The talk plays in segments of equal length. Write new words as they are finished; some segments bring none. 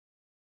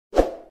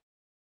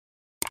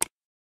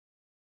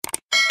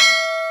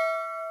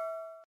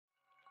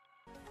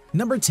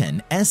Number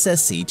 10.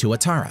 SSC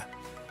Tuatara.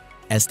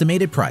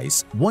 Estimated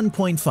price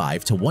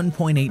 $1.5 to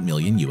 $1.8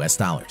 million US.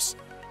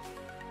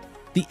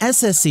 The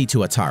SSC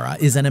Tuatara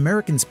is an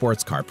American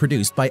sports car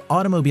produced by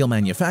automobile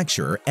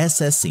manufacturer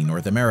SSC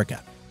North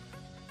America.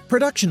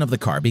 Production of the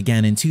car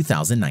began in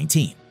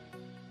 2019.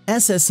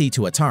 SSC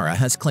Tuatara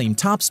has claimed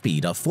top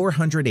speed of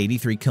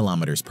 483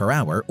 km per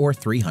hour or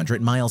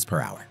 300 miles per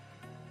hour.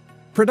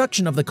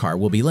 Production of the car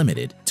will be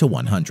limited to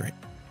 100.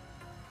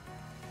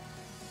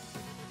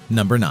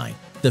 Number 9.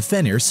 The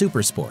Fenrir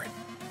Supersport.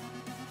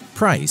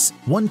 Price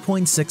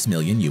 $1.6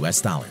 million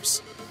US.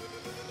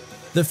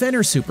 The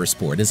Fenrir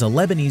Supersport is a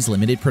Lebanese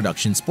limited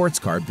production sports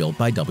car built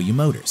by W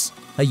Motors,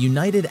 a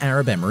United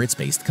Arab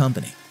Emirates-based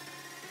company.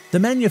 The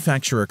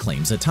manufacturer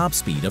claims a top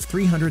speed of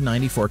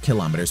 394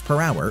 km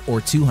per hour or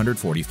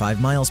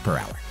 245 miles per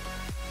hour.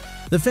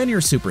 The Fenrir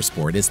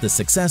Supersport is the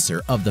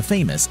successor of the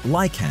famous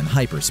Lycan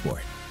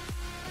Hypersport.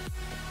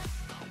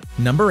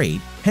 Number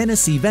 8.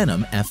 Hennessy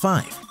Venom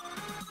F5.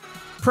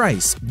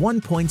 Price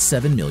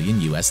 $1.7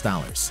 million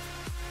US.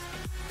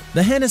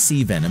 The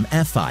Hennessy Venom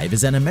F5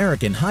 is an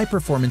American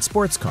high-performance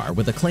sports car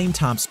with a claimed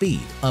top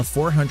speed of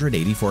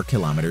 484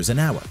 km an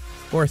hour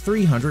or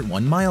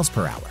 301 miles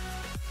per hour.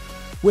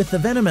 With the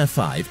Venom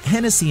F5,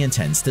 Hennessy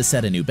intends to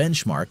set a new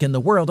benchmark in the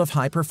world of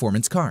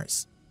high-performance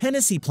cars.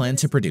 Hennessy planned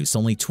to produce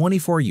only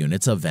 24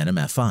 units of Venom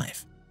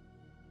F5.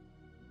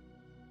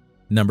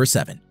 Number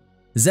 7.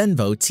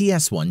 Zenvo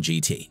TS1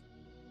 GT.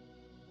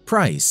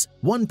 Price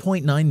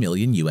 $1.9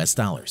 million US.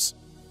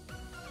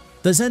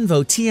 The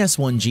Zenvo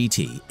TS1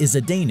 GT is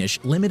a Danish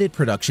limited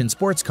production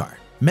sports car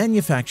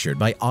manufactured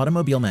by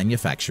automobile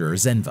manufacturer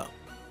Zenvo.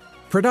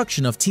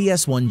 Production of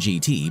TS1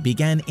 GT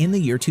began in the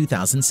year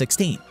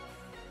 2016.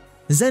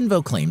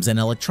 Zenvo claims an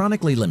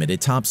electronically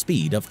limited top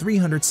speed of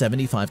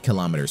 375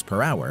 km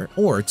per hour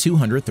or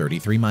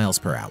 233 miles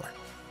per hour.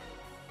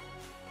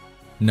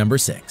 Number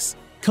 6.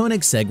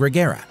 Koenigsegg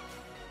Regera.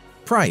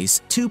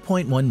 Price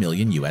 $2.1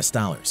 million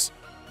US.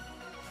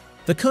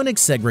 The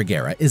Koenigsegg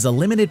Regera is a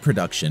limited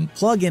production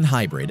plug-in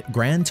hybrid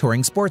grand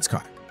touring sports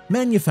car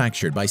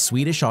manufactured by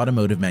Swedish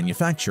automotive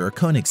manufacturer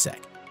Koenigsegg.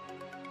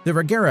 The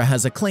Regera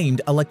has a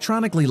claimed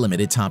electronically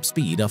limited top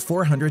speed of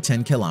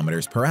 410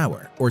 km per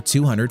hour or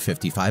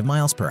 255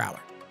 miles per hour.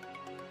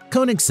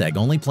 Koenigsegg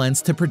only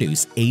plans to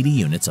produce 80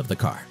 units of the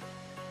car.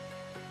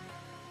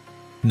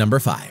 Number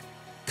 5.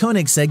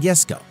 Koenigsegg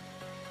Jesko.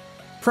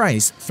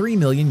 Price $3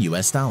 million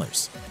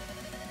US.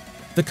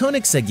 The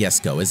Koenigsegg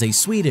Jesko is a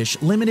Swedish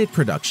limited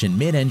production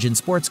mid-engine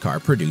sports car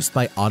produced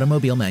by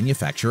automobile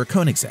manufacturer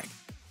Koenigsegg.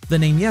 The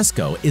name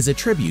Jesko is a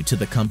tribute to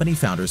the company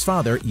founder's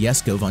father,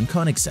 Jesko von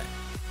Koenigsegg.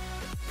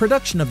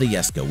 Production of the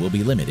Jesko will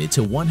be limited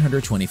to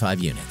 125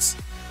 units.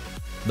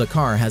 The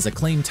car has a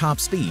claimed top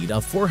speed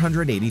of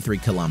 483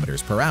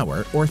 km per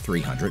hour or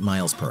 300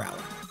 miles per hour.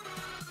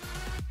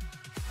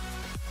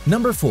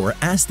 Number 4.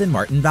 Aston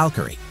Martin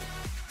Valkyrie.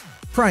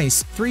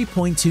 Price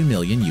 $3.2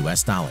 million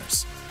US.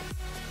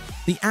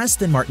 The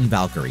Aston Martin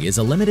Valkyrie is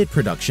a limited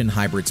production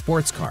hybrid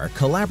sports car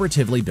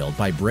collaboratively built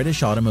by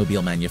British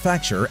automobile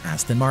manufacturer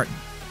Aston Martin,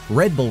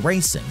 Red Bull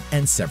Racing,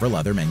 and several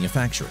other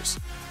manufacturers.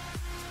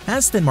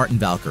 Aston Martin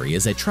Valkyrie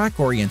is a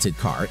track-oriented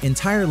car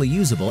entirely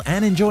usable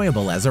and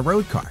enjoyable as a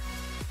road car.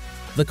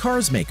 The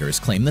car's makers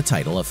claim the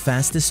title of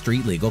fastest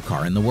street-legal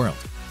car in the world.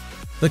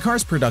 The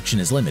car's production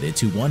is limited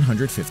to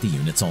 150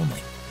 units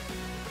only.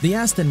 The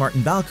Aston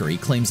Martin Valkyrie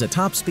claims a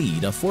top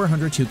speed of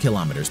 402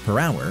 km per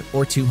hour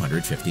or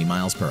 250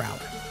 miles per hour.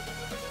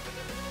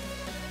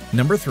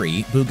 Number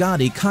 3.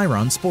 Bugatti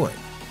Chiron Sport.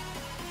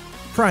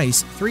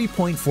 Price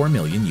 $3.4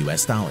 million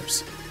US.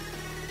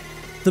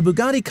 The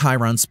Bugatti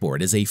Chiron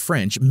Sport is a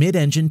French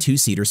mid-engine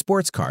two-seater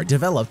sports car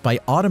developed by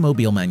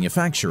automobile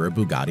manufacturer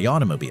Bugatti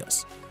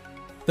Automobiles.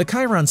 The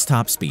Chiron's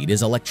top speed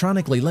is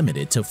electronically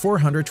limited to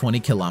 420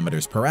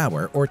 km per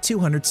hour or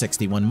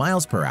 261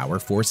 miles per hour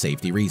for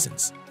safety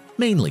reasons,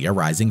 mainly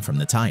arising from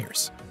the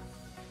tires.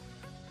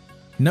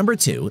 Number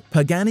 2.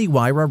 Pagani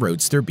Huayra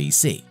Roadster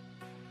BC.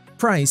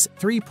 Price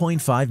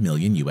 $3.5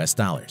 million US.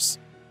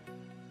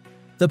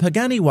 The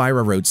Pagani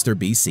Huayra Roadster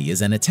BC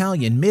is an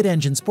Italian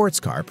mid-engine sports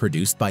car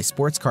produced by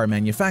sports car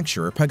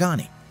manufacturer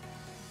Pagani.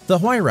 The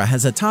Huayra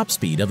has a top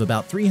speed of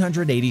about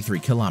 383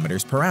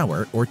 km per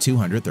hour or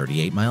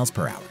 238 miles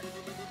per hour.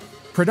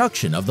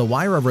 Production of the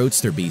Huayra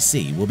Roadster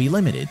BC will be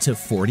limited to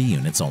 40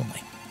 units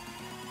only.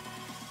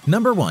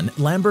 Number 1.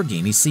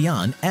 Lamborghini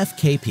Sian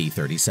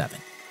FKP37.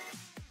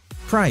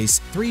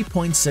 Price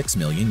 $3.6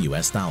 million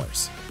US.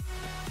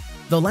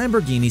 The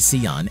Lamborghini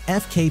Sian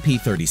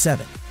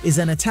FKP37 is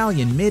an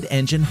Italian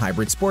mid-engine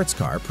hybrid sports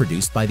car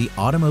produced by the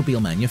automobile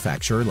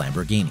manufacturer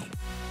Lamborghini.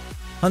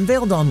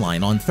 Unveiled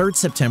online on 3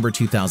 September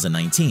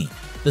 2019,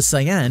 the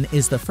Sian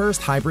is the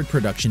first hybrid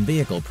production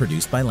vehicle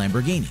produced by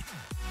Lamborghini.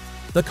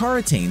 The car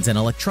attains an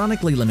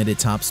electronically limited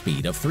top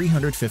speed of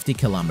 350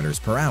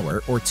 km per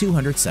hour or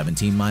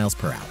 217 miles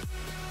per hour.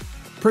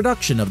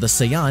 Production of the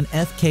Sian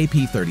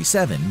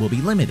FKP37 will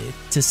be limited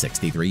to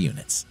 63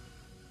 units.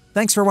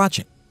 Thanks for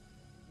watching.